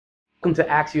Welcome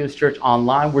to Axios Church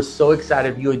Online. We're so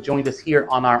excited you have joined us here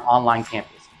on our online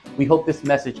campus. We hope this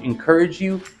message encourage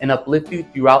you and uplift you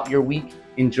throughout your week.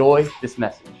 Enjoy this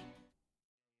message. Today we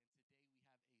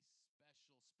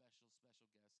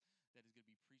have a special guest that is going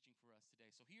to be preaching for us today.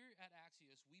 So here at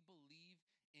Axios, we believe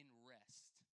in rest.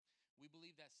 We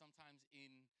believe that sometimes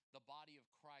in the body of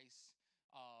Christ,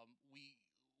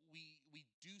 we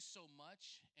do so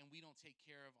much and we don't take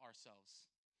care of ourselves.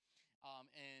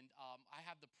 I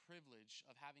have the privilege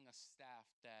of having a staff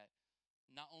that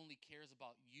not only cares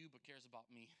about you, but cares about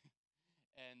me.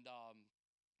 and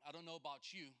I don't know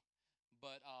about you,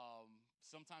 but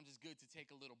sometimes it's good to take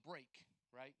a little break,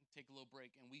 right? Take a little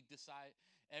break. And we decide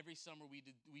every summer we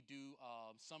do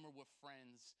Summer with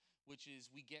Friends, which is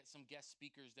we get some guest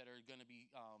speakers that are going to be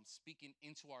speaking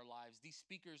into our lives. These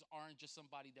speakers aren't just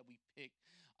somebody that we pick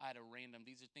at a random.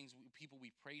 These are people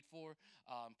we prayed for,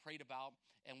 prayed about,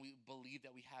 and we believe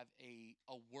that we have a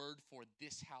word for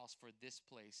this house, for this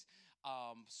place.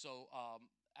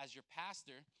 As your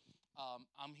pastor,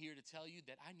 I'm here to tell you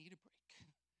that I need a break.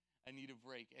 I need a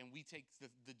break. And we take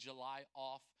the July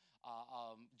off.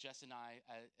 Jess and I,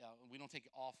 we don't take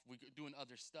it off. We're doing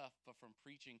other stuff, but from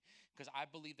preaching, because I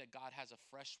believe that God has a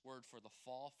fresh word for the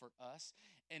fall for us.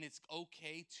 And it's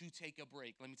okay to take a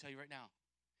break. Let me tell you right now,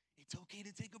 it's okay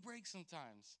to take a break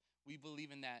sometimes. We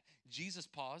believe in that. Jesus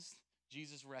paused,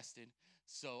 Jesus rested.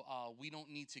 So we don't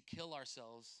need to kill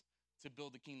ourselves to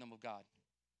build the kingdom of God.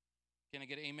 Can I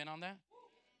get an amen on that?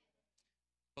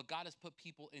 But God has put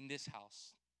people in this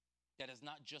house that is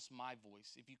not just my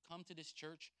voice. If you come to this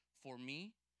church for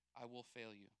me, I will fail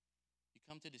you. You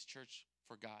come to this church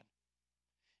for God.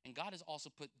 And God has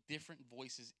also put different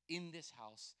voices in this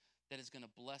house that is going to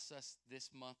bless us this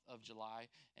month of July.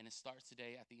 And it starts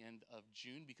today at the end of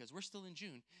June, because we're still in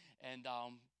June. And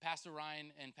Pastor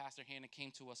Ryan and Pastor Hannah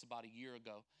came to us about a year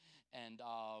ago. And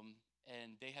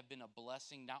they have been a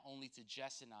blessing not only to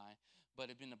Jess and I, but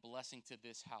have been a blessing to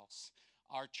this house.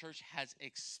 Our church has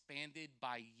expanded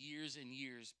by years and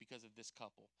years because of this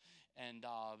couple. And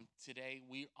today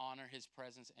we honor his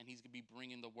presence, and he's going to be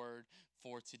bringing the word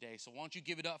for today. So why don't you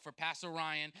give it up for Pastor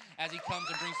Ryan as he comes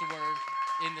and brings the word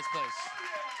in this place.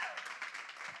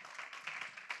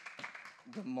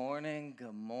 Good morning.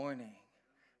 Good morning.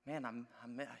 Man,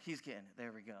 he's getting it.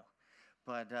 There we go.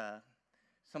 But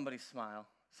somebody smile.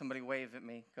 Somebody wave at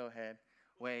me. Go ahead.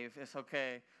 Wave. It's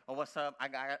okay. Oh, what's up? I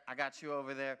got you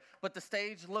over there. But the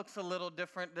stage looks a little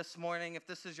different this morning. If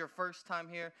this is your first time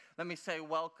here, let me say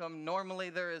welcome. Normally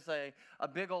there is a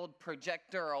big old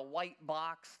projector, a white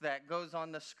box that goes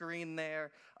on the screen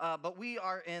there. But we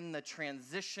are in the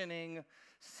transitioning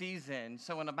season.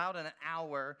 So in about an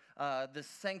hour, the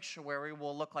sanctuary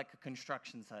will look like a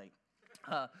construction site.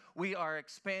 We are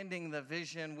expanding the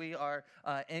vision. We are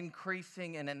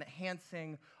increasing and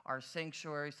enhancing our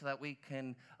sanctuary so that we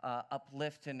can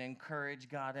uplift and encourage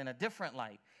God in a different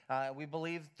light. We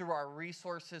believe through our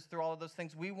resources, through all of those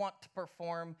things, we want to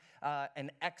perform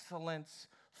an excellence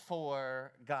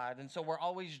for God. And so we're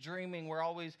always dreaming, we're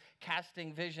always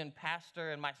casting vision.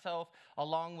 Pastor and myself,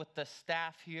 along with the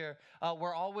staff here,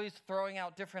 we're always throwing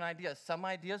out different ideas. Some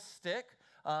ideas stick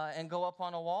and go up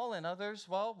on a wall, and others,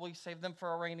 well, we save them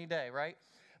for a rainy day, right?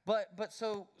 But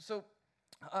so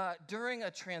during a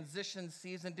transition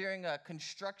season, during a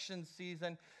construction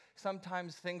season,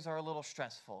 sometimes things are a little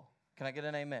stressful. Can I get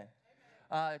an amen?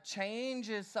 Change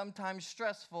is sometimes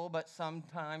stressful, but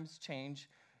sometimes change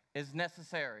is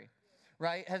necessary,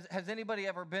 right? Has anybody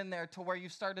ever been there to where you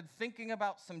started thinking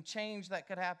about some change that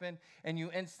could happen and you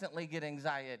instantly get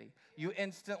anxiety? You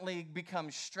instantly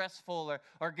become stressful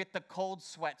or get the cold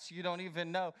sweats. You don't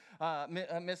even know.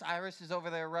 Miss Iris is over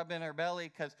there rubbing her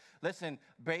belly because, listen,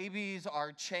 babies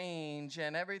are change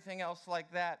and everything else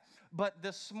like that. But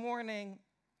this morning,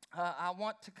 I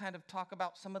want to kind of talk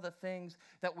about some of the things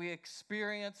that we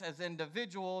experience as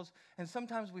individuals, and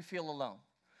sometimes we feel alone.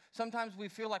 Sometimes we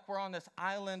feel like we're on this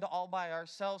island all by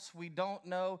ourselves. We don't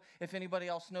know if anybody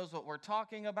else knows what we're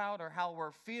talking about or how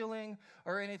we're feeling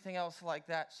or anything else like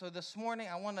that. So this morning,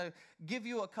 I want to give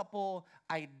you a couple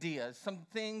ideas, some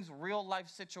things, real life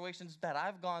situations that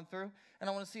I've gone through, and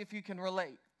I want to see if you can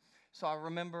relate. So I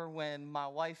remember when my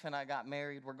wife and I got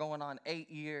married. We're going on 8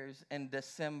 years in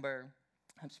December.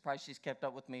 I'm surprised she's kept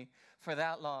up with me for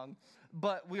that long.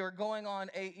 But we were going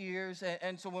on 8 years,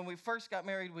 and so when we first got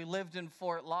married, we lived in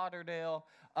Fort Lauderdale,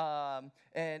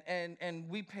 and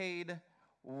we paid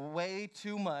way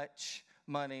too much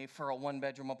money for a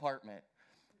one-bedroom apartment.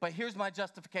 But here's my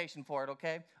justification for it,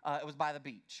 okay? It was by the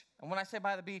beach. And when I say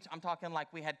by the beach, I'm talking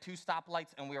like we had 2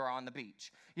 stoplights and we were on the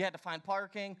beach. You had to find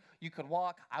parking. You could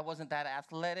walk. I wasn't that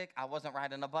athletic. I wasn't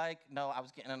riding a bike. No, I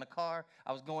was getting in a car.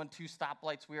 I was going 2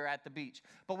 stoplights. We were at the beach.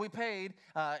 But we paid,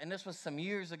 and this was some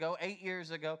years ago, 8 years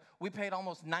ago, we paid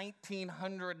almost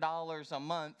 $1,900 a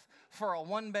month for a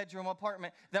 1-bedroom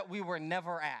apartment that we were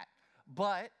never at.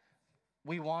 But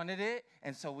we wanted it,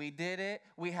 and so we did it.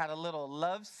 We had a little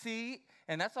love seat,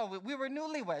 and that's all. We were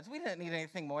newlyweds. We didn't need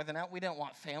anything more than that. We didn't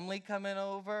want family coming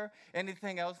over,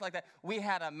 anything else like that. We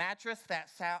had a mattress that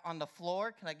sat on the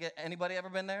floor. Can I get anybody ever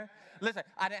been there? Listen,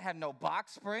 I didn't have no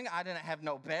box spring. I didn't have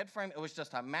no bed frame. It was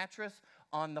just a mattress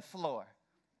on the floor.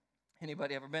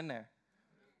 Anybody ever been there?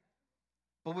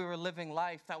 But we were living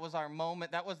life. That was our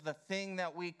moment. That was the thing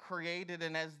that we created.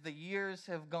 And as the years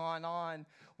have gone on,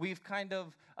 we've kind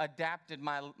of adapted.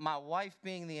 My wife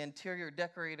being the interior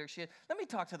decorator, let me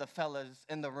talk to the fellas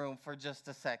in the room for just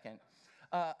a second.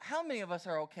 How many of us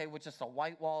are okay with just a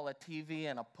white wall, a TV,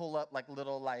 and a pull-up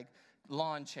little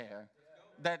lawn chair?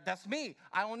 That's me.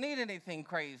 I don't need anything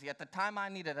crazy. At the time, I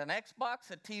needed an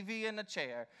Xbox, a TV, and a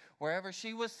chair. Wherever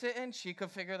she was sitting, she could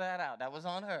figure that out. That was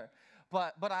on her.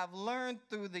 But I've learned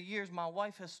through the years, my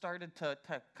wife has started to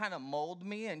kind of mold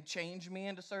me and change me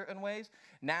into certain ways.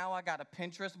 Now I got a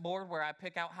Pinterest board where I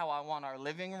pick out how I want our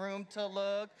living room to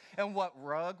look and what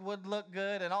rug would look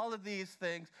good and all of these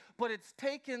things. But it's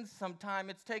taken some time.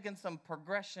 It's taken some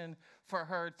progression for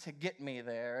her to get me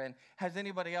there. And has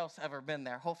anybody else ever been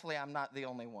there? Hopefully I'm not the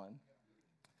only one.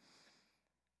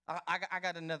 I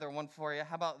got another one for you.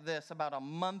 How about this? About a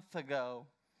month ago,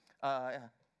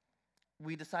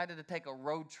 we decided to take a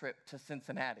road trip to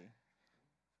Cincinnati.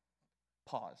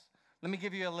 Pause. Let me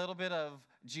give you a little bit of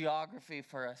geography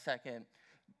for a second.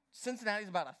 Cincinnati's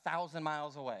about 1,000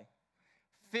 miles away.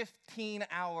 15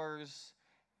 hours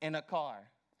in a car.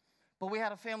 But we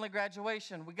had a family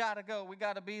graduation. We got to go. We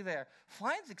got to be there.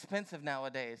 Flying's expensive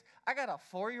nowadays. I got a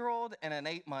 4-year-old and an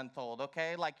 8-month-old,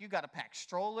 okay? You got to pack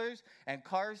strollers and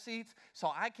car seats.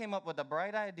 So I came up with a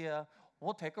bright idea.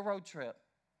 We'll take a road trip.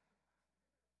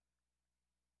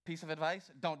 Piece of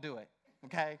advice, don't do it,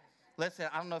 okay? Listen,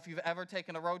 I don't know if you've ever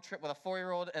taken a road trip with a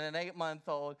 4-year-old and an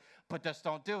 8-month-old, but just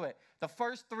don't do it. The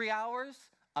first 3 hours,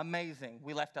 amazing.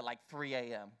 We left at 3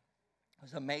 a.m. It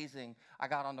was amazing. I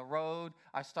got on the road.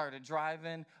 I started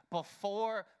driving.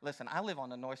 Listen, I live on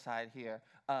the north side here,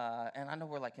 and I know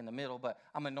we're in the middle, but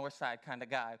I'm a north side kind of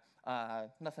guy.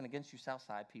 Nothing against you south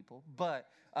side people, but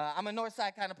I'm a north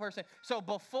side kind of person. So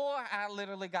before I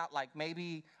literally got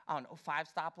maybe, 5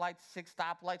 stoplights, 6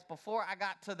 stoplights, before I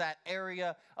got to that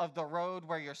area of the road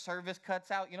where your service cuts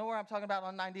out, you know where I'm talking about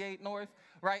on 98 North,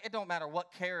 right? It don't matter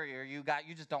what carrier you got,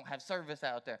 you just don't have service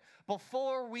out there.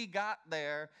 Before we got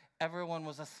there, everyone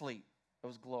was asleep. It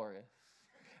was glorious.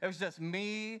 It was just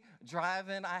me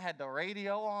driving. I had the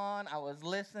radio on. I was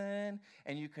listening,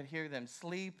 and you could hear them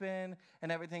sleeping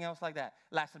and everything else like that.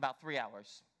 Lasted about 3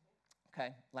 hours,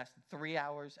 okay? Lasted 3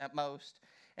 hours at most.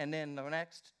 And then the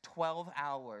next 12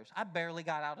 hours, I barely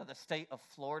got out of the state of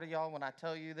Florida, y'all, when I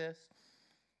tell you this.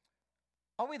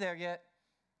 Are we there yet?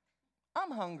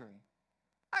 I'm hungry.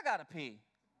 I got to pee.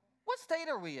 What state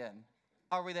are we in?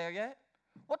 Are we there yet?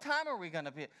 What time are we going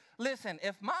to be? Listen,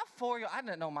 if my 4-year-old, I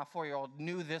didn't know my 4-year-old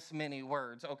knew this many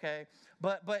words, okay?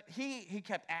 But he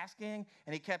kept asking,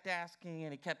 and he kept asking,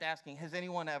 and he kept asking, has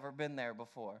anyone ever been there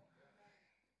before?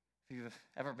 If you've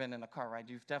ever been in a car ride,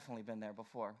 you've definitely been there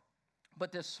before.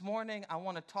 But this morning, I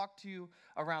want to talk to you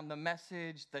around the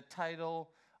message, the title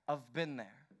of Been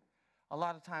There. A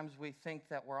lot of times we think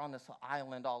that we're on this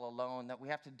island all alone, that we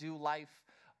have to do life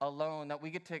alone, that we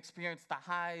get to experience the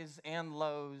highs and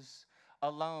lows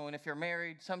alone. If you're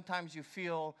married, sometimes you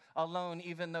feel alone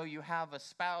even though you have a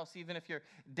spouse. Even if you're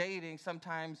dating,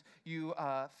 sometimes you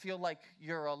feel like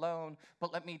you're alone.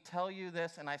 But let me tell you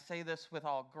this, and I say this with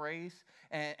all grace,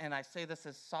 and I say this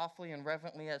as softly and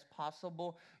reverently as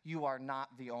possible, you are not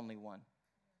the only one.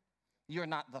 You're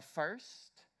not the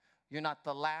first, you're not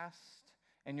the last,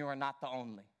 and you are not the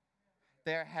only.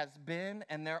 There has been,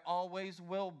 and there always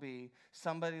will be,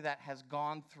 somebody that has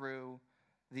gone through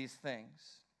these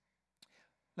things.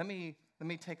 Let me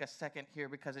take a second here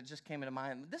because it just came into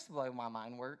mind. This is the way my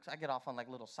mind works. I get off on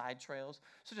little side trails,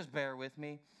 so just bear with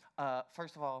me.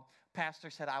 First of all, Pastor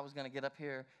said I was going to get up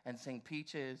here and sing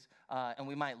Peaches, and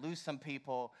we might lose some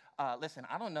people. Listen,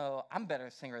 I don't know. I'm a better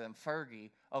singer than Fergie,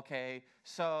 okay?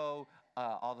 So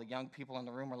all the young people in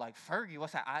the room are like, Fergie,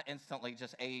 what's that? I instantly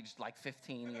just aged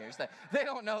 15 years. They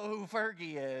don't know who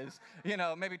Fergie is.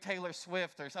 Maybe Taylor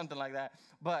Swift or something like that.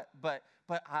 But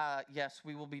yes,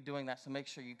 we will be doing that. So make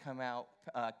sure you come out,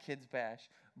 Kids Bash.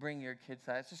 Bring your kids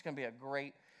out. It's just going to be a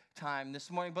great time this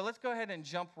morning. But let's go ahead and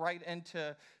jump right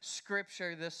into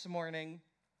Scripture this morning.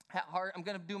 At heart, I'm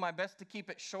going to do my best to keep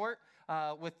it short.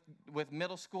 With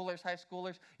middle schoolers, high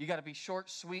schoolers, you got to be short,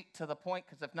 sweet, to the point,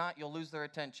 because if not, you'll lose their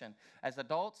attention. As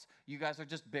adults, you guys are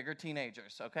just bigger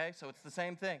teenagers, okay? So it's the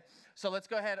same thing. So let's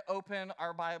go ahead, open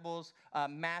our Bibles,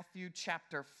 Matthew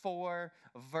chapter 4,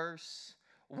 verse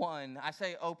 1. I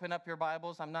say open up your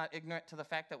Bibles. I'm not ignorant to the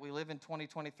fact that we live in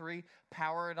 2023.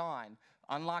 Power it on.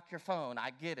 Unlock your phone.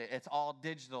 I get it. It's all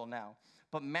digital now.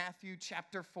 But Matthew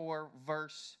chapter 4,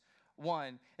 verse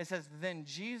 1, it says, "Then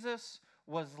Jesus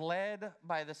was led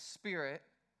by the Spirit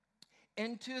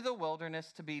into the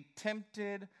wilderness to be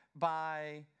tempted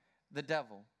by the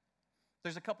devil."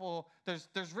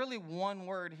 There's really one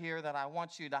word here that I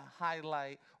want you to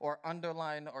highlight or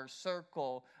underline or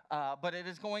circle, but it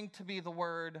is going to be the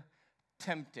word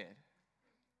tempted.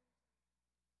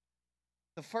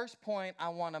 The first point I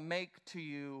want to make to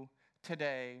you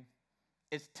today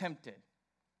is tempted.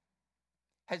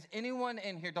 Has anyone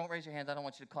in here, don't raise your hands, I don't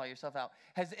want you to call yourself out.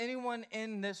 Has anyone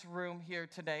in this room here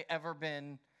today ever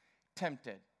been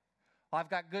tempted? Well, I've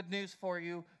got good news for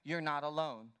you. You're not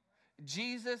alone.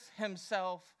 Jesus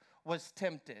himself was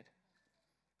tempted.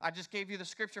 I just gave you the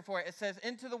scripture for it. It says,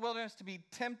 into the wilderness to be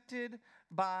tempted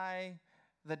by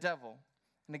the devil.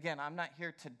 And again, I'm not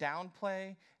here to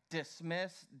downplay,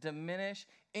 dismiss, diminish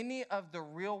any of the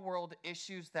real world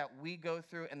issues that we go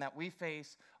through and that we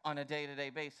face on a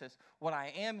day-to-day basis. What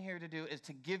I am here to do is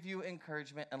to give you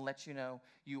encouragement and let you know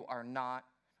you are not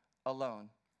alone.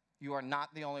 You are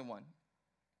not the only one.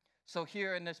 So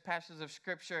here in this passage of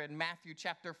Scripture in Matthew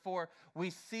chapter 4, we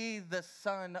see the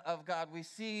Son of God. We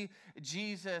see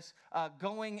Jesus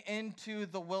going into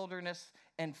the wilderness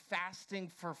and fasting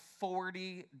for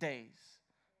 40 days.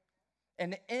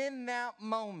 And in that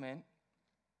moment,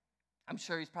 I'm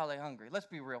sure he's probably hungry. Let's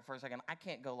be real for a second. I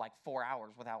can't go like 4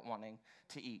 hours without wanting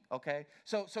to eat, okay?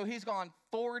 So he's gone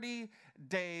 40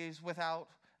 days without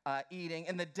eating.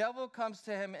 And the devil comes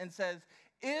to him and says,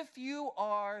 if you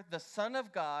are the Son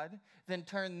of God, then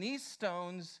turn these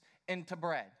stones into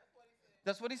bread.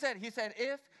 That's what he said. He said,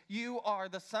 if you are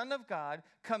the Son of God,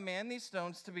 command these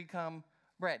stones to become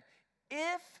bread.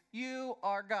 If you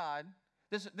are God,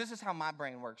 this is how my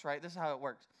brain works, right? This is how it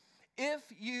works. If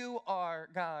you are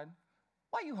God,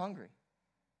 why are you hungry?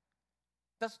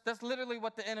 That's literally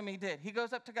what the enemy did. He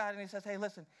goes up to God and he says, hey,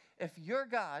 listen, if you're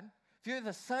God, if you're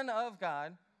the Son of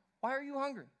God, why are you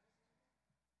hungry?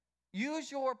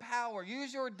 Use your power,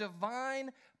 use your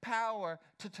divine power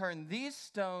to turn these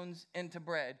stones into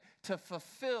bread, to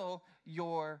fulfill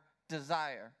your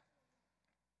desire.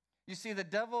 You see, the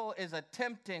devil is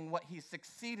attempting what he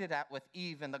succeeded at with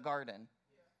Eve in the garden.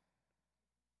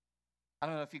 I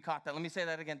don't know if you caught that. Let me say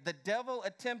that again. The devil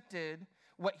attempted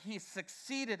what he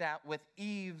succeeded at with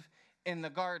Eve in the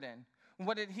garden.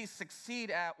 What did he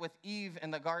succeed at with Eve in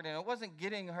the garden? It wasn't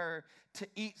getting her to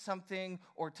eat something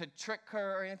or to trick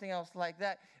her or anything else like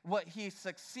that. What he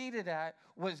succeeded at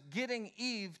was getting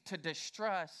Eve to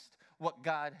distrust what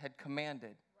God had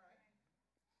commanded.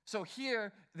 So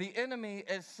here, the enemy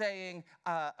is saying,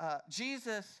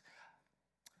 Jesus,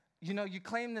 you know, you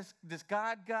claim this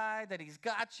God guy, that he's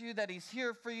got you, that he's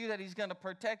here for you, that he's going to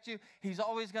protect you. He's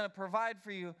always going to provide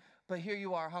for you, but here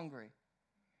you are hungry.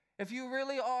 If you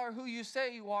really are who you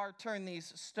say you are, turn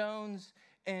these stones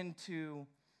into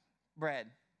bread.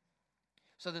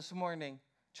 So this morning,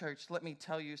 church, let me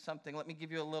tell you something. Let me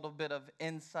give you a little bit of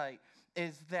insight,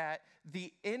 is that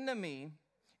the enemy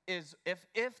is, if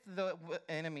the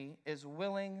enemy is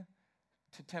willing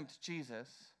to tempt Jesus,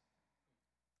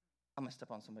 I'm going to step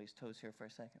on somebody's toes here for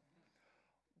a second.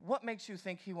 What makes you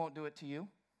think he won't do it to you?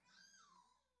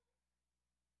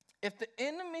 If the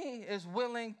enemy is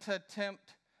willing to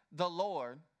tempt the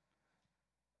Lord,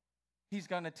 he's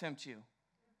going to tempt you.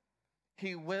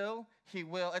 He will.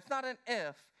 It's not an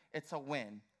if, it's a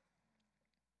when.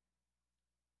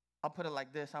 I'll put it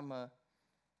like this.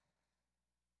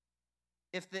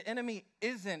 If the enemy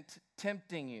isn't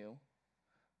tempting you,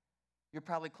 you're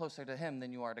probably closer to him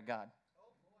than you are to God.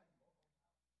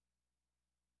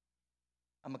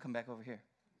 I'm going to come back over here.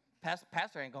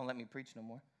 Pastor ain't going to let me preach no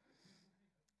more.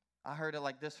 I heard it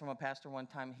like this from a pastor one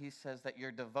time. He says that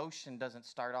your devotion doesn't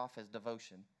start off as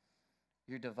devotion.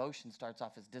 Your devotion starts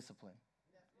off as discipline.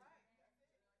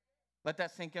 Let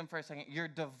that sink in for a second. Your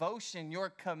devotion, your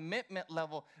commitment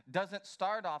level doesn't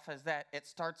start off as that. It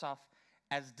starts off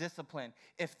as discipline.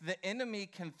 If the enemy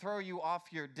can throw you off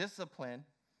your discipline,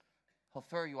 he'll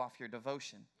throw you off your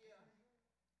devotion.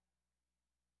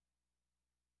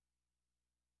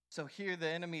 So here the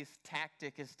enemy's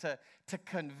tactic is to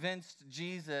convince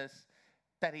Jesus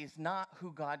that he's not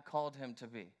who God called him to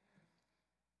be.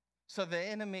 So the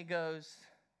enemy goes,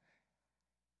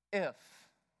 if,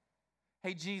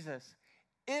 hey, Jesus,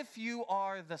 if you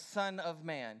are the Son of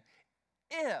Man,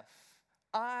 if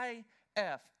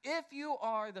you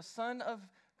are the Son of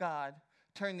God,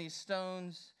 turn these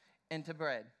stones into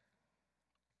bread.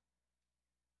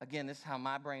 Again, this is how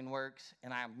my brain works,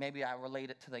 and maybe I relate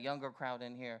it to the younger crowd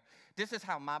in here. This is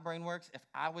how my brain works. If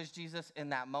I was Jesus in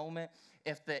that moment,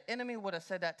 if the enemy would have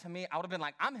said that to me, I would have been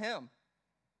like, I'm him.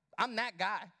 I'm that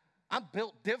guy. I'm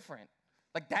built different.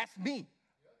 Like, that's me,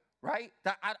 right?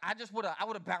 I just would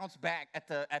have bounced back at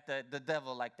the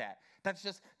devil like that. That's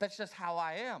just how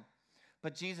I am.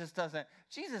 But Jesus doesn't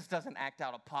act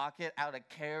out of pocket, out of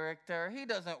character. He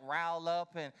doesn't rile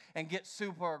up and get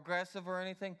super aggressive or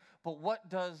anything. But what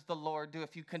does the Lord do?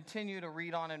 If you continue to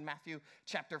read on in Matthew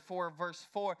chapter 4, verse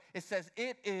 4, it says,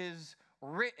 it is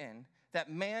written that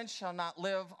man shall not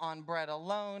live on bread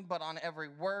alone, but on every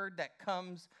word that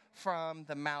comes from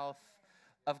the mouth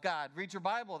of God. Read your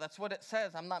Bible. That's what it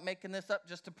says. I'm not making this up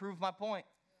just to prove my point.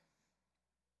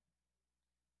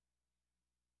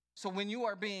 So when you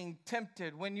are being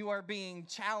tempted, when you are being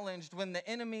challenged, when the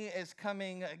enemy is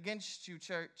coming against you,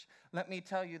 church, let me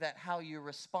tell you that how you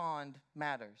respond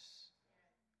matters.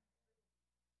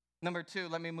 Number 2,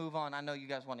 let me move on. I know you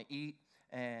guys want to eat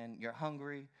and you're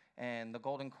hungry, and the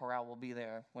Golden Corral will be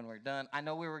there when we're done. I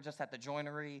know we were just at the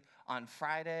joinery on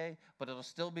Friday, but it'll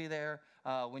still be there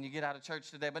when you get out of church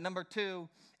today. But number 2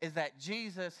 is that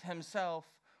Jesus himself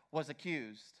was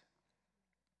accused.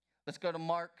 Let's go to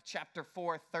Mark chapter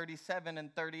 4, 37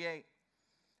 and 38.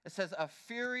 It says, a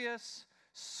furious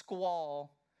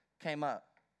squall came up.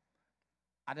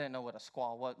 I didn't know what a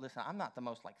squall was. Listen, I'm not the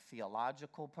most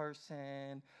theological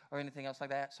person or anything else like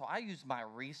that. So I used my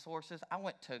resources. I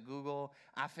went to Google.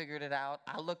 I figured it out.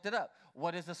 I looked it up.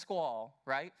 What is a squall,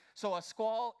 right? So a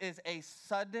squall is a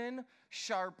sudden,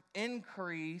 sharp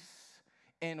increase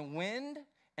in wind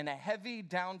and a heavy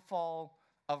downfall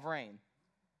of rain.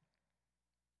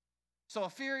 So a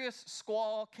furious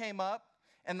squall came up,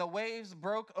 and the waves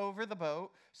broke over the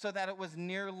boat so that it was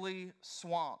nearly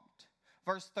swamped.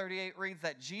 Verse 38 reads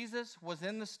that Jesus was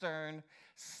in the stern,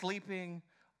 sleeping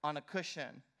on a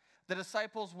cushion. The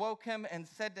disciples woke him and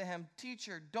said to him,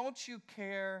 "Teacher, don't you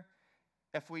care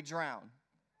if we drown?"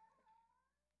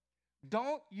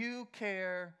 Don't you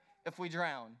care if we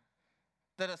drown?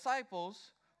 The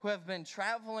disciples, who have been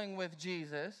traveling with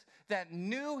Jesus, that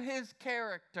knew his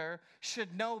character,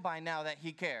 should know by now that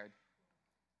he cared.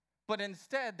 But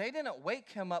instead, they didn't wake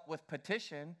him up with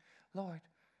petition. Lord,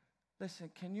 listen,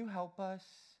 can you help us?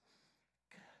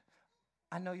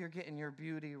 I know you're getting your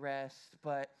beauty rest,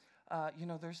 but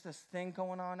there's this thing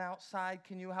going on outside.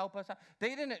 Can you help us out?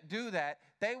 They didn't do that.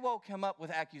 They woke him up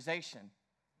with accusation.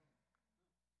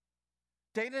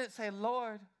 They didn't say,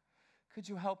 Lord, could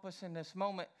you help us in this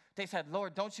moment? They said,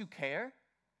 Lord, don't you care?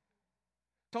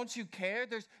 Don't you care?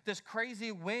 There's this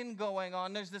crazy wind going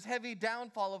on. There's this heavy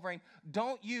downfall of rain.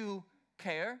 Don't you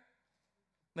care?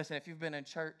 Listen, if you've been in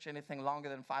church anything longer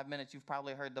than 5 minutes, you've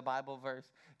probably heard the Bible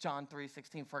verse, John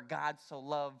 3:16, for God so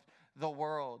loved the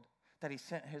world that he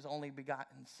sent his only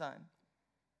begotten son.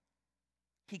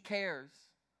 He cares.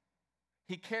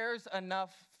 He cares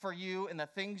enough for you and the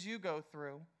things you go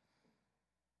through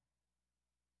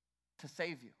to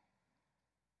save you,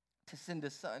 to send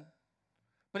his son.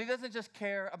 But he doesn't just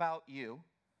care about you.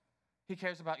 He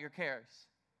cares about your cares.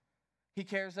 He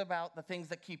cares about the things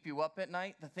that keep you up at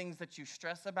night, the things that you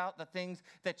stress about, the things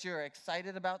that you're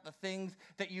excited about, the things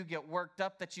that you get worked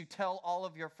up, that you tell all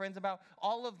of your friends about.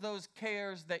 All of those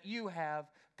cares that you have,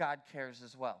 God cares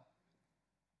as well.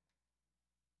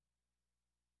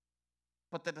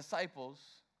 But the disciples,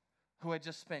 who had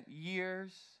just spent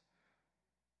years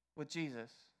with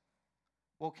Jesus,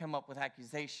 woke him up with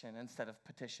accusation instead of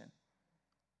petition.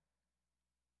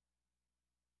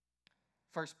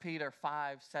 1 Peter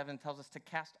 5:7 tells us to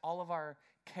cast all of our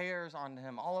cares on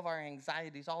him, all of our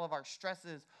anxieties, all of our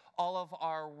stresses, all of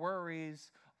our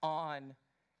worries on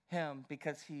him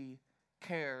because he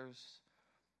cares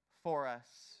for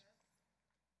us.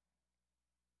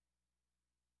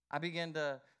 I began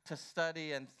to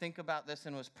study and think about this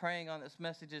and was praying on this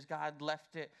message as God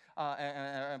left it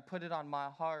and put it on my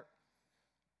heart.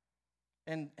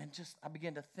 And just I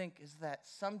began to think is that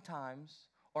sometimes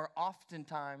or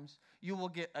oftentimes you will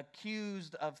get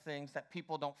accused of things that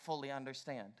people don't fully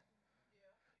understand.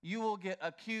 You will get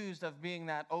accused of being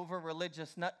that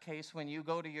over-religious nutcase when you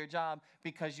go to your job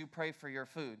because you pray for your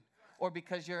food or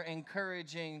because you're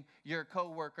encouraging your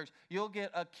coworkers. You'll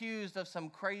get accused of some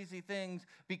crazy things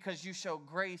because you show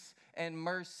grace and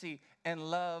mercy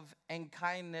and love and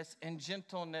kindness and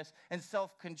gentleness and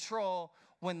self-control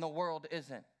when the world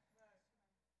isn't.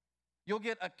 You'll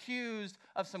get accused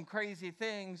of some crazy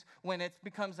things when it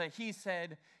becomes a he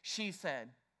said, she said.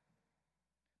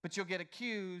 But you'll get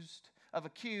accused of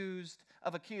accused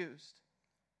of accused.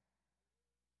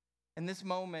 In this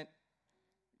moment,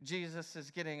 Jesus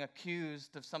is getting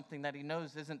accused of something that he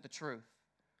knows isn't the truth.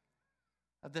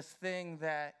 Of this thing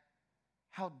that,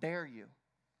 how dare you?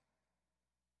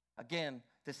 Again,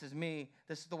 this is me.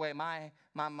 This is the way my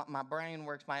brain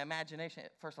works, my imagination.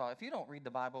 First of all, if you don't read the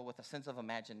Bible with a sense of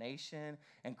imagination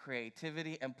and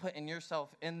creativity and putting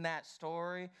yourself in that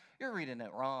story, you're reading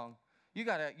it wrong. This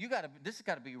has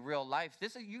got to be real life.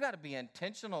 You got to be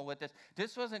intentional with this.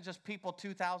 This wasn't just people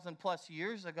 2,000 plus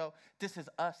years ago. This is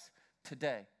us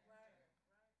today.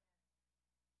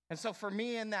 And so for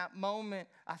me in that moment,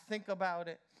 I think about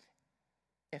it.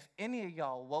 If any of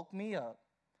y'all woke me up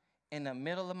in the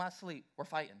middle of my sleep, we're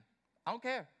fighting. I don't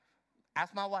care.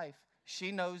 Ask my wife.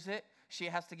 She knows it. She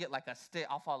has to get like a stick.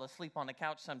 I'll fall asleep on the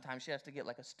couch sometimes. She has to get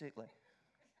like a stick. Like,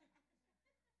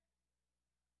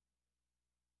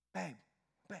 babe.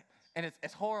 And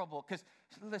it's horrible because,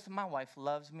 listen, my wife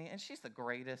loves me, and she's the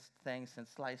greatest thing since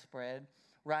sliced bread,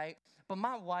 right? But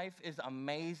my wife is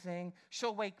amazing.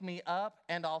 She'll wake me up,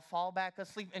 and I'll fall back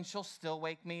asleep, and she'll still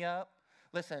wake me up.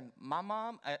 Listen, my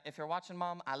mom, if you're watching,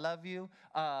 Mom, I love you.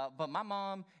 But my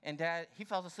mom and dad, he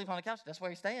falls asleep on the couch. That's where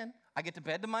he's staying. I get to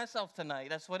bed to myself tonight.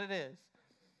 That's what it is.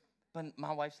 But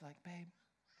my wife's like,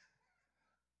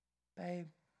 babe,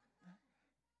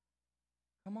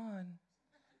 come on.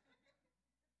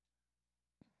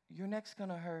 Your neck's going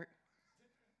to hurt.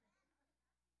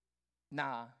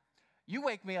 Nah. You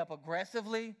wake me up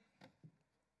aggressively.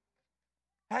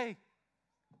 Hey,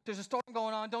 there's a storm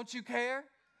going on. Don't you care?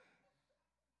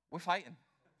 We're fighting.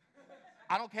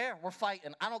 I don't care. We're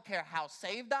fighting. I don't care how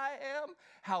saved I am,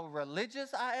 how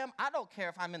religious I am. I don't care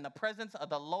if I'm in the presence of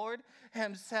the Lord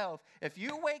himself. If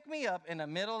you wake me up in the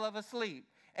middle of a sleep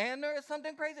and there is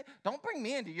something crazy, don't bring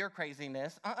me into your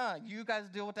craziness. You guys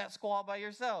deal with that squall by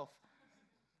yourself.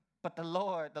 But the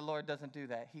Lord doesn't do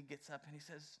that. He gets up and he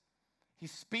says, he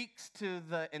speaks to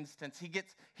the instance.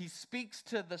 He speaks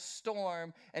to the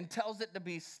storm and tells it to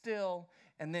be still,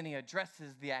 and then he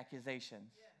addresses the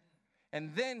accusations.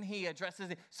 And then he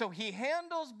addresses it. So he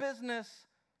handles business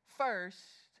first,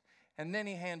 and then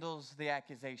he handles the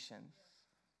accusations.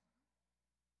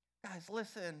 Guys,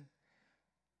 listen.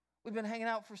 We've been hanging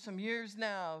out for some years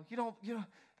now. You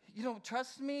don't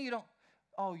trust me?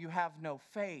 Oh, you have no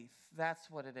faith.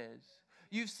 That's what it is.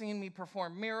 You've seen me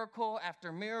perform miracle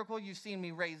after miracle. You've seen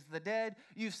me raise the dead.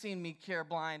 You've seen me cure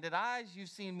blinded eyes. You've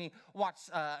seen me watch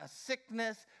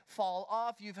sickness fall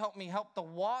off. You've helped me help the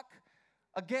walk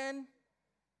again.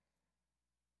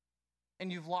 And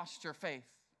you've lost your faith.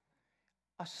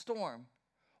 A storm.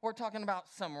 We're talking about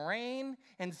some rain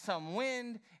and some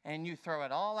wind, and you throw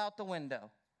it all out the window.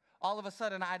 All of a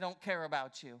sudden, I don't care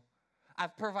about you.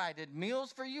 I've provided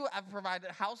meals for you. I've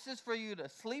provided houses for you to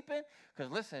sleep in.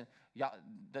 Because listen, y'all,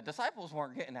 the disciples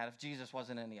weren't getting that if Jesus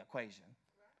wasn't in the equation.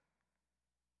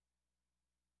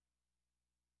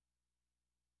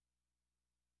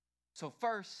 So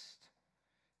first,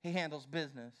 he handles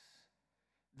business.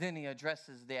 Then he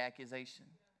addresses the accusation.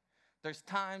 There's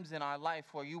times in our life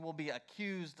where you will be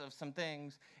accused of some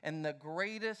things, and the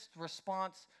greatest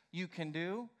response you can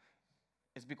do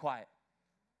is be quiet.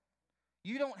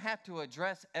 You don't have to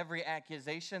address every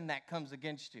accusation that comes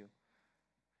against you.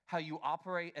 How you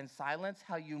operate in silence,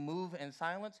 how you move in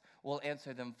silence, will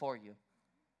answer them for you.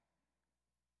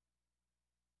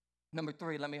 Number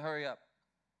 3, let me hurry up.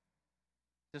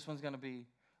 This one's going to be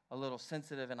a little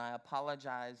sensitive, and I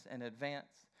apologize in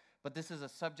advance. But this is a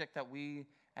subject that we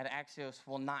at Axios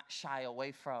will not shy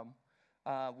away from.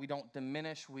 We don't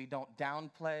diminish, we don't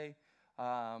downplay,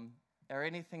 or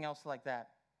anything else like that.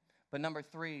 But number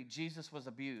 3, Jesus was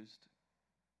abused.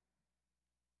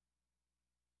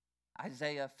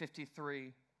 Isaiah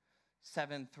 53,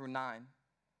 7 through 9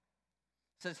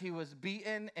 says he was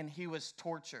beaten and he was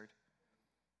tortured,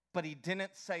 but he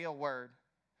didn't say a word.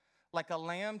 Like a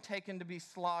lamb taken to be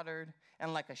slaughtered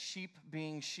and like a sheep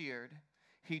being sheared,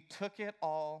 he took it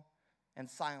all in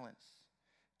silence.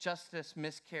 Justice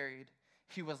miscarried.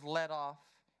 He was let off.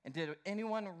 And did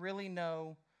anyone really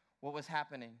know what was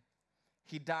happening?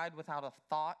 He died without a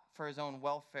thought for his own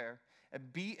welfare,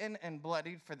 beaten and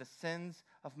bloodied for the sins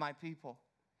of my people.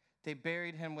 They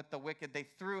buried him with the wicked. They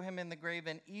threw him in the grave,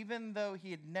 and even though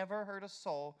he had never hurt a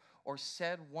soul or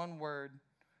said one word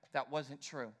that wasn't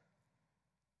true.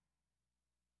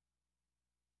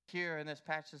 Here in this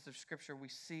passage of Scripture, we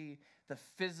see the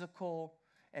physical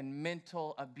and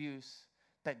mental abuse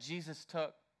that Jesus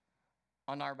took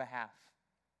on our behalf.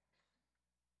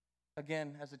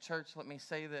 Again, as a church, let me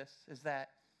say this, is that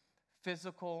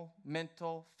physical,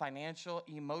 mental, financial,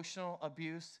 emotional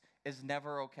abuse is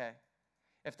never okay.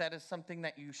 If that is something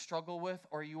that you struggle with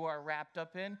or you are wrapped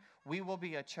up in, we will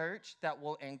be a church that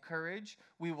will encourage,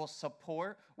 we will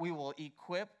support, we will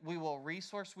equip, we will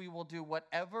resource, we will do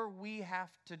whatever we have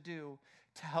to do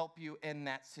to help you in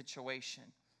that situation.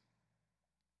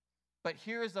 But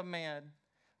here is a man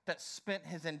that spent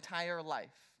his entire life,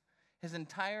 his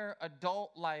entire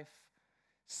adult life,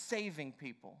 saving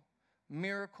people,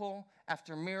 miracle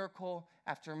after miracle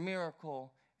after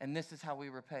miracle, and this is how we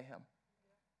repay him.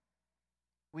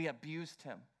 We abused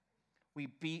him. We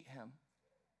beat him.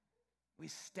 We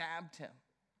stabbed him.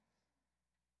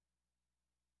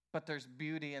 But there's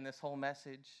beauty in this whole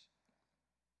message.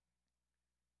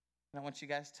 And I want you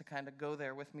guys to kind of go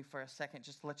there with me for a second,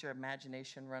 just to let your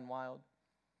imagination run wild.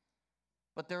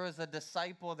 But there was a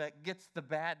disciple that gets the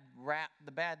bad rap,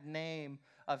 the bad name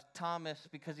of Thomas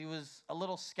because he was a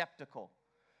little skeptical.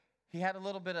 He had a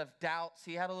little bit of doubts.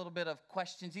 He had a little bit of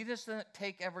questions. He just didn't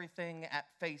take everything at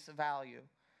face value.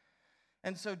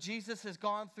 And so Jesus has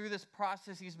gone through this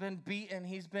process. He's been beaten.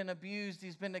 He's been abused.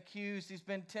 He's been accused. He's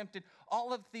been tempted.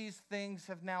 All of these things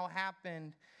have now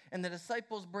happened. And the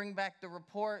disciples bring back the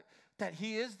report that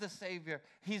he is the Savior.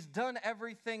 He's done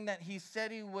everything that he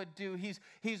said he would do.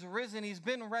 He's risen. He's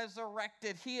been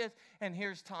resurrected. He is. And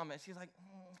here's Thomas. He's like,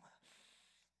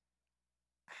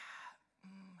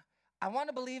 I want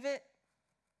to believe it,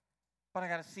 but I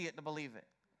got to see it to believe it.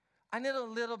 I need a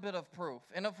little bit of proof.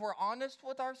 And if we're honest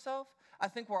with ourselves, I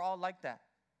think we're all like that.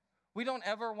 We don't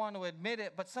ever want to admit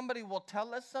it, but somebody will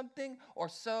tell us something or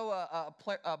sow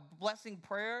a blessing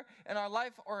prayer in our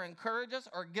life or encourage us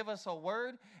or give us a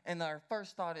word, and our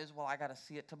first thought is, well, I got to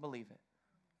see it to believe it.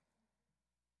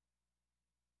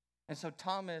 And so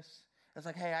Thomas is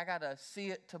like, hey, I got to see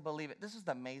it to believe it. This is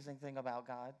the amazing thing about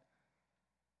God.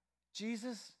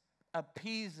 Jesus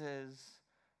appeases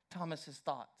Thomas's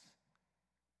thoughts.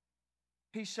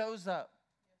 He shows up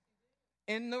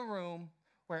in the room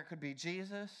where it could be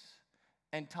Jesus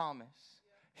and Thomas.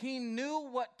 He knew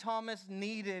what Thomas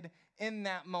needed in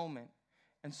that moment.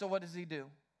 And so what does he do?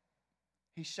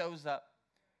 He shows up.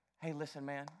 Hey, listen,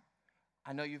 man,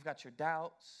 I know you've got your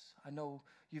doubts. I know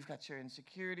you've got your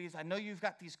insecurities. I know you've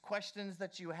got these questions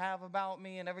that you have about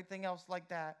me and everything else like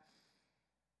that.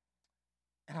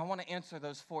 And I want to answer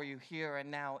those for you here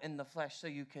and now in the flesh so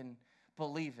you can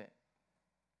believe it.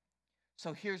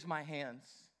 So here's my hands.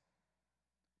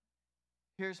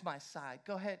 Here's my side.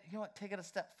 Go ahead. You know what? Take it a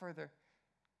step further.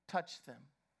 Touch them.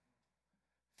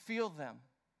 Feel them.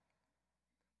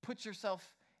 Put yourself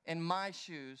in my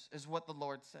shoes is what the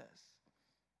Lord says.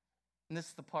 And this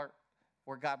is the part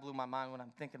where God blew my mind when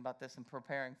I'm thinking about this and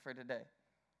preparing for today.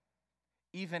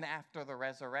 Even after the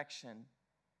resurrection,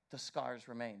 the scars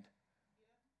remained.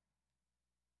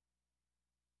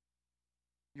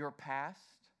 Your past,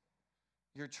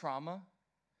 your trauma,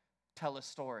 tell a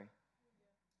story.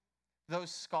 Those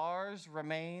scars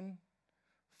remain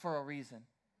for a reason.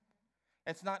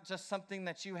 It's not just something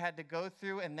that you had to go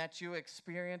through and that you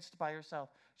experienced by yourself.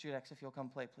 Judex, if you'll come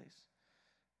play, please.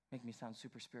 Make me sound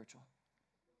super spiritual.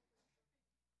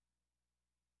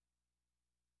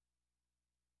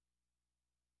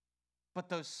 But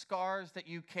those scars that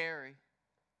you carry,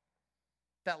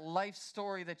 that life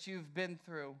story that you've been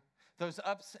through, those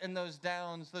ups and those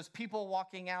downs, those people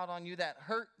walking out on you, that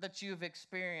hurt that you've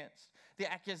experienced,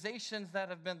 the accusations that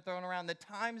have been thrown around, the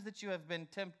times that you have been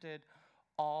tempted,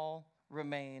 all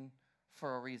remain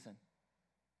for a reason.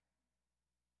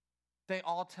 They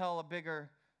all tell a bigger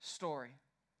story.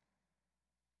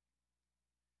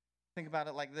 Think about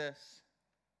it like this.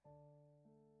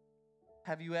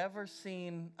 Have you ever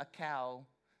seen a cow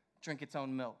drink its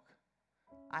own milk?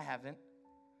 I haven't.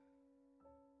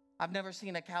 I've never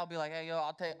seen a cow be like, hey, yo,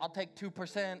 I'll take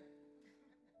 2%.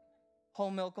 Whole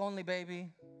milk only,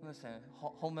 baby. Listen,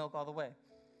 whole milk all the way.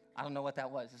 I don't know what that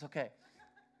was. It's okay.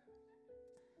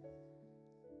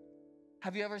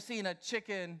 Have you ever seen a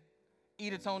chicken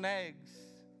eat its own eggs?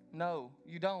 No,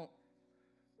 you don't.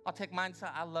 I'll take mine.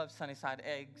 I love sunny side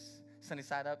eggs, sunny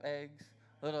side up eggs,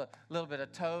 little bit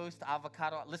of toast,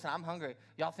 avocado. Listen, I'm hungry.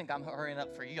 Y'all think I'm hurrying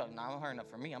up for you. No, I'm hurrying up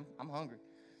for me. I'm hungry.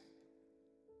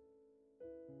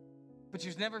 But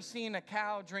you've never seen a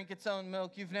cow drink its own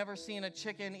milk. You've never seen a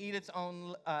chicken eat its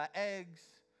own eggs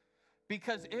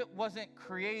because it wasn't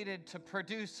created to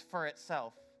produce for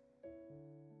itself.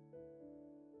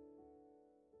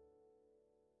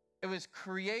 It was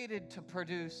created to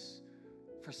produce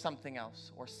for something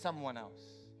else or someone else.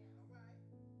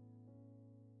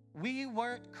 We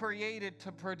weren't created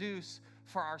to produce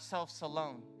for ourselves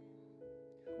alone.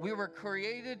 We were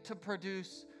created to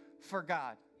produce for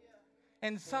God.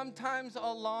 And sometimes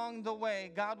along the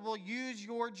way, God will use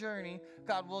your journey,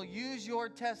 God will use your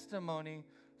testimony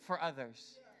for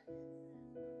others.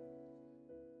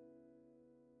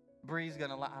 Bree's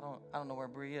gonna like, I don't know where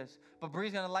Bree is, but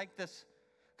Bree's gonna like this,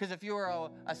 because if you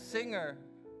are a singer,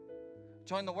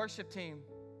 join the worship team.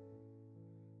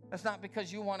 That's not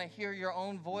because you want to hear your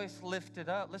own voice lifted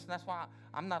up. Listen, that's why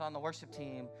I'm not on the worship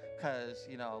team, because,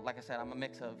 like I said, I'm a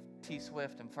mix of T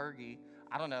Swift and Fergie.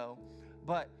 I don't know.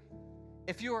 But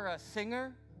if you are a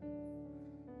singer,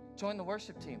 join the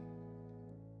worship team.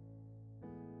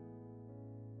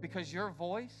 Because your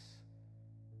voice,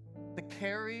 the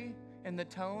carry and the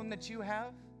tone that you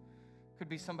have, could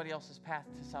be somebody else's path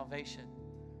to salvation.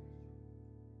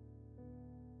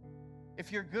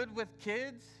 If you're good with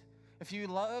kids, if you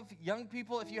love young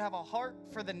people, if you have a heart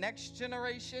for the next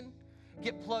generation,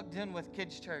 get plugged in with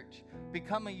Kids Church.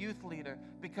 Become a youth leader,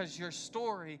 because your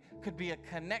story could be a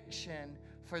connection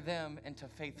for them into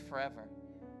faith forever.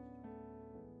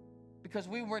 Because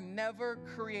we were never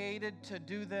created to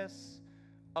do this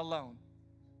alone.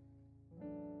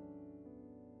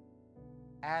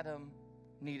 Adam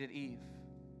needed Eve.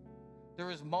 There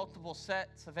was multiple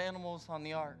sets of animals on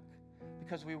the ark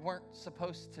because we weren't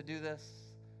supposed to do this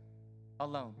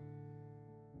alone.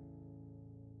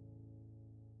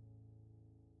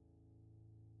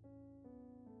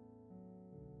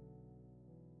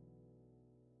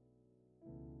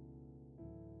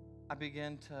 I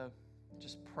began to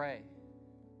just pray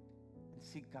and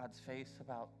seek God's face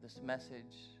about this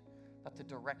message, about the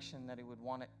direction that He would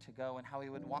want it to go and how He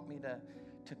would want me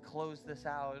to close this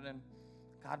out. And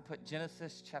God put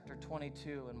Genesis chapter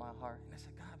 22 in my heart. And I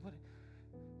said, God, what?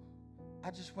 I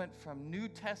just went from New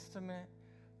Testament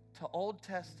to Old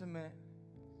Testament.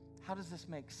 How does this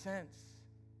make sense?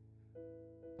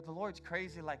 But the Lord's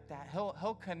crazy like that.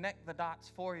 He'll connect the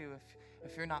dots for you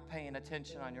if you're not paying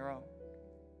attention on your own.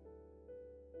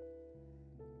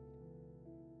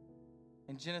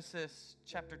 In Genesis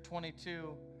chapter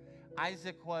 22,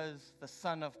 Isaac was the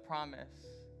son of promise.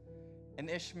 And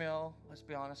Ishmael, let's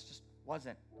be honest, just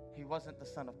wasn't. He wasn't the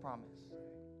son of promise.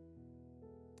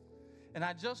 And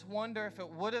I just wonder if it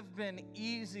would have been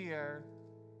easier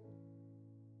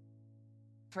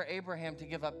for Abraham to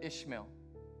give up Ishmael.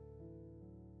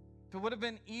 If it would have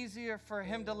been easier for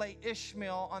him to lay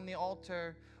Ishmael on the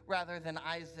altar rather than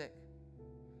Isaac.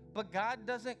 But God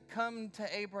doesn't come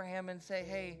to Abraham and say,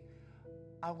 hey,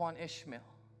 I want Ishmael.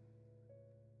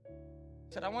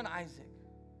 He said, I want Isaac.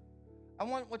 I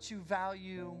want what you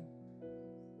value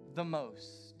the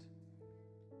most.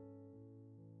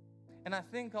 And I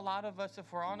think a lot of us,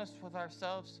 if we're honest with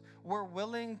ourselves, we're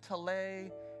willing to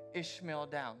lay Ishmael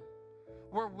down.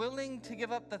 We're willing to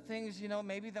give up the things,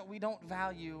 maybe that we don't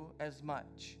value as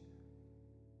much.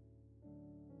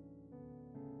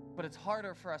 But it's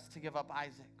harder for us to give up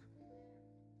Isaac.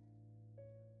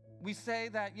 We say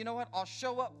that, I'll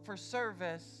show up for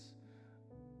service,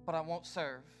 but I won't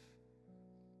serve.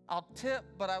 I'll tip,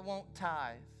 but I won't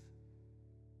tithe.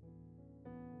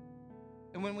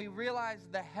 And when we realize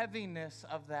the heaviness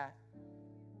of that,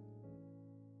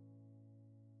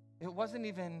 it wasn't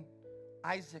even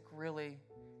Isaac really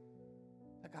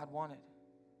that God wanted.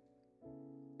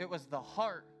 It was the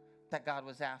heart that God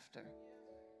was after.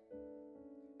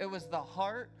 It was the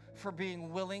heart for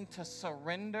being willing to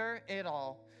surrender it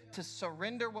all, to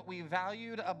surrender what we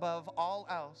valued above all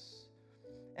else.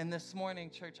 And this morning,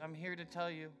 church, I'm here to tell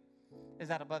you, is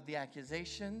that above the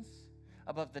accusations,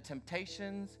 above the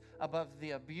temptations, above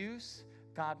the abuse,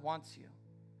 God wants you.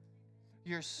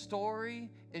 Your story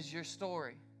is your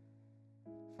story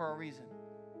for a reason.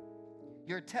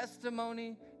 Your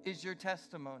testimony is your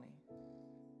testimony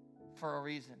for a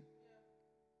reason.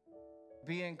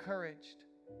 Be encouraged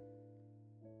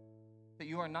that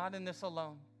you are not in this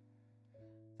alone.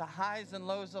 The highs and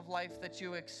lows of life that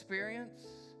you experience,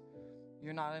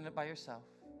 you're not in it by yourself.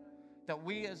 That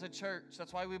we as a church,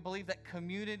 that's why we believe that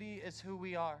community is who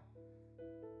we are,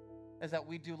 is that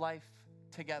we do life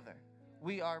together.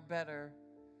 We are better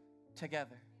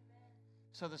together.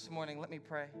 So this morning, let me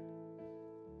pray.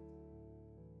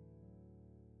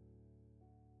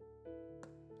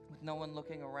 With no one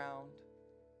looking around,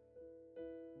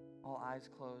 all eyes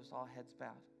closed, all heads bowed.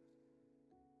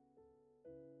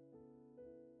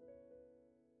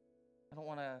 I don't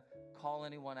want to call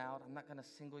anyone out. I'm not going to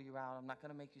single you out. I'm not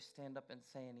going to make you stand up and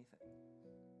say anything.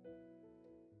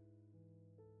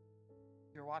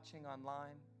 If you're watching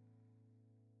online,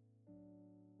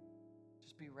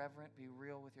 just be reverent, be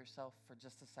real with yourself for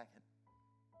just a second.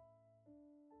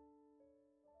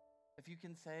 If you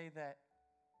can say that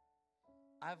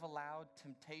I've allowed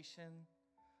temptation,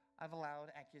 I've allowed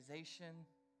accusation,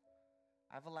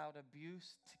 I've allowed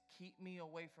abuse to keep me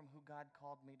away from who God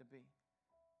called me to be.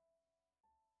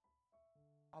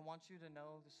 I want you to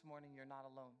know this morning you're not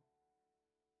alone.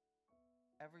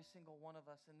 Every single one of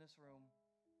us in this room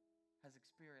has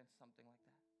experienced something like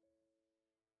that.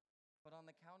 But on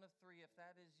the count of 3, if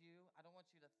that is you, I don't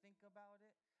want you to think about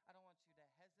it. I don't want you to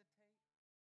hesitate.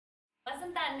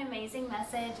 Wasn't that an amazing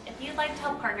message? If you'd like to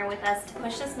help partner with us to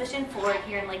push this mission forward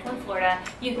here in Lakeland, Florida,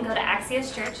 you can go to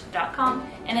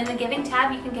axioschurch.com, and in the giving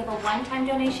tab, you can give a one-time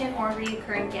donation or a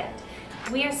recurring gift.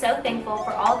 We are so thankful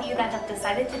for all of you that have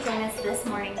decided to join us this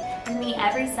morning. We meet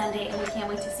every Sunday, and we can't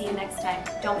wait to see you next time.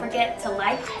 Don't forget to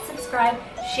like, subscribe,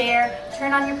 share,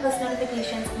 turn on your post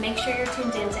notifications, make sure you're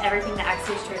tuned in to everything that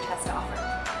Axios Church has to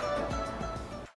offer.